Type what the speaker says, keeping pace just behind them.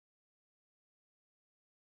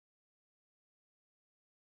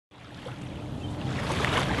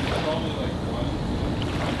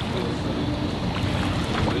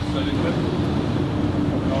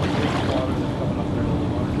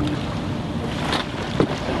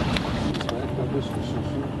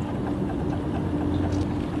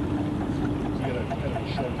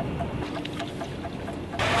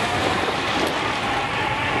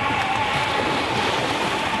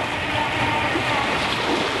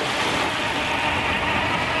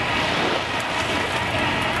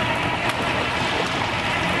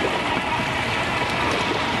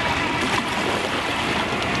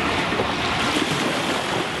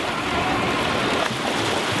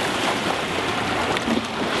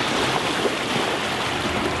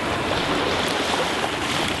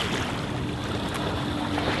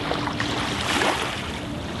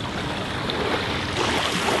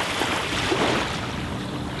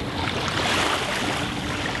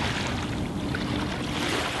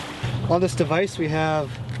On this device we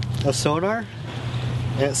have a sonar,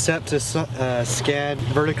 and it's set to scan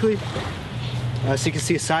vertically, so you can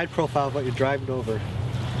see a side profile of what you're driving over.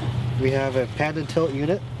 We have a pan and tilt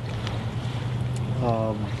unit.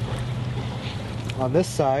 On this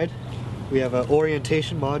side we have an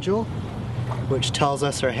orientation module which tells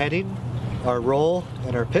us our heading, our roll,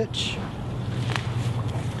 and our pitch.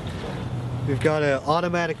 We've got an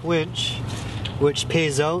automatic winch which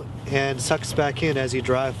pays out and sucks back in as you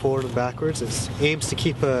drive forward and backwards. It aims to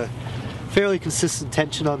keep a fairly consistent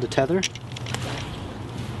tension on the tether.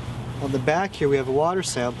 On the back here we have a water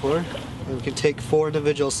sampler, and we can take 4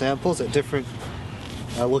 individual samples at different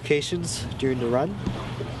locations during the run.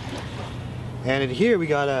 And in here we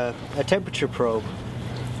got a temperature probe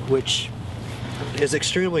which is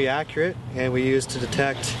extremely accurate, and we use to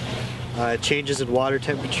detect changes in water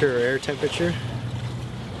temperature or air temperature.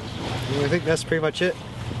 And I think that's pretty much it.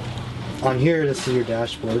 On here, this is your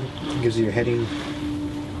dashboard. It gives you your heading,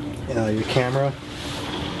 your camera,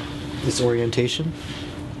 this orientation,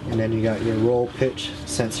 and then you got your roll, pitch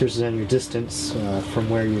sensors, and your distance from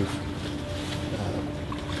where you've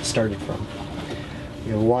started from.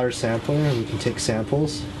 You have a water sampler, and we can take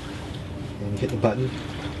samples, and you hit the button,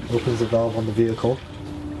 opens the valve on the vehicle.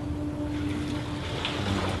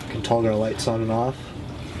 You can toggle our lights on and off.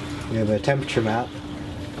 We have a temperature map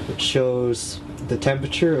which shows the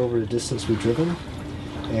temperature over the distance we've driven,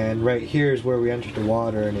 and right here is where we entered the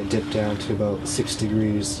water, and it dipped down to about 6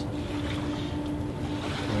 degrees,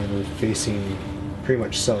 and we're facing pretty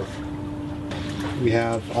much south. We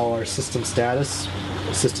have all our system status,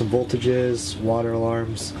 system voltages, water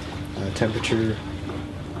alarms, temperature,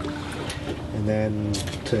 and then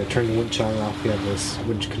to turn the winch on and off we have this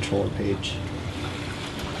winch controller page.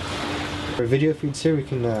 For video feeds here we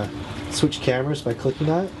can switch cameras by clicking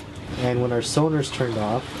on it, and when our sonar is turned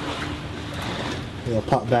off it'll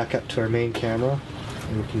pop back up to our main camera,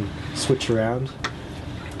 and we can switch around,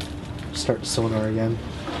 start the sonar again.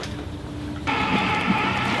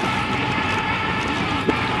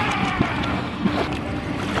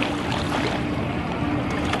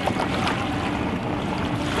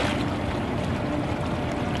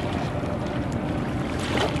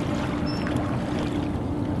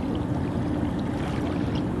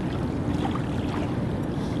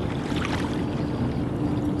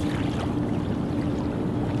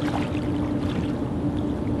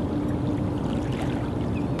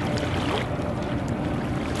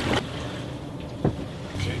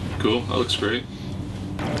 Cool, that looks great.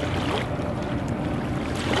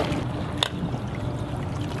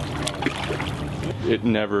 It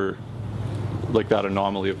never, like that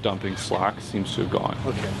anomaly of dumping slack seems to have gone.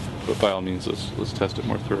 Okay. But by all means, let's test it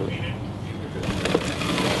more thoroughly.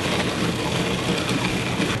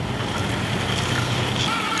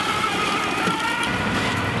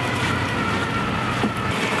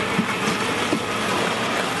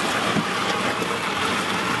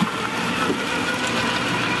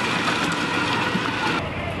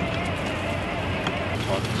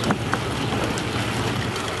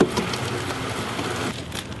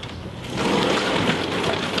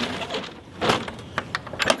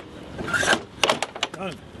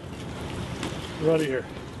 Done. We're out of here.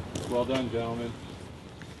 Well done, gentlemen.